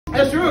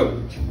That's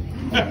true.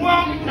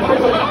 Well,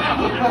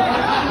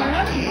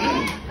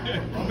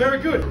 very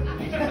good.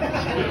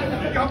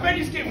 Y'all bet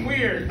he's getting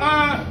weird.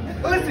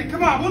 Listen,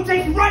 come on, we'll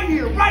take him right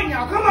here, right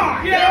now, come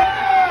on!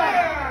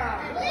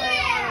 Yeah!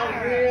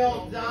 A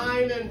real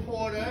diamond,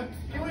 Porter.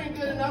 You ain't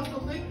good enough to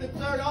lick the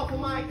dirt off of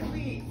my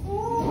cleats.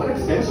 What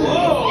extension?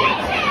 Whoa!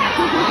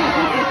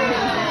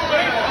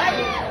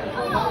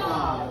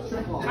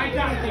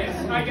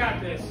 I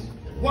got this.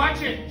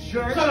 Watch it,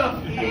 jerk. Shut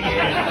up.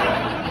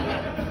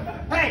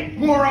 Hey,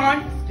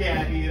 moron!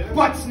 Scabby.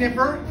 Butt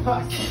sniffer!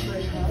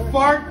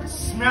 Fart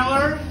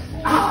smeller!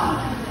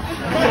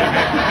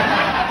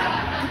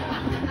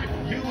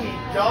 You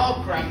eat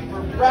dog crap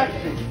for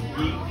breakfast,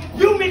 geek.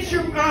 You mix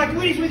your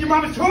goodies with your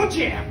mama's toe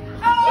jam!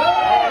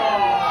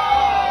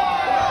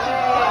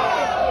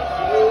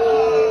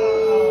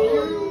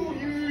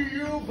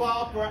 You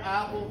bought for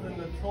apples in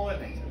the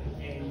toilet.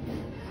 And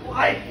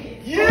Like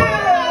it!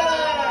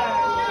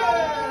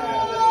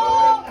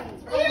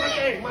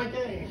 my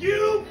game.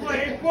 You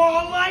play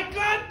ball like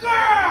a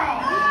girl!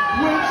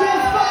 Which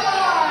is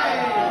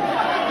fine!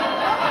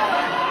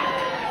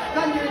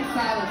 Thunder and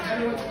silence,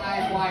 everyone's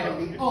eyes wide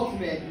on the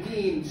ultimate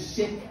mean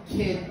shit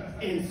kid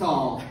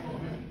insult.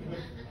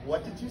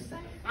 What did you say?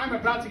 I'm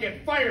about to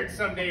get fired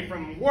someday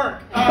from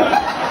work. What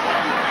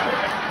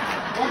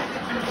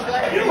did you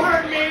say? You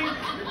heard me!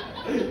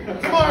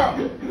 Tomorrow,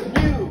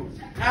 news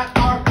at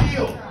our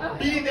field.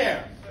 Be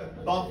there.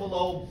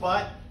 Buffalo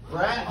butt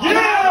brat.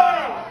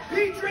 Yeah!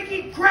 Be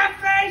drinking crap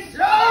face?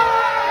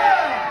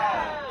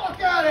 Yeah!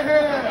 Fuck out of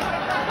here!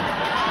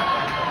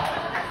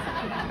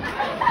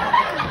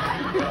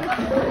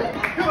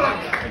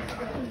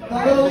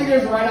 The little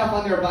leaguers ride off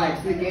on their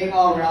bikes, the gang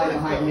all rally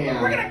behind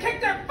him. We're gonna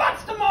kick their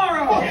butts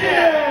tomorrow!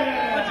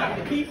 Yeah! What's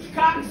up, beef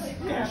cocks?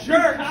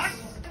 Jerks!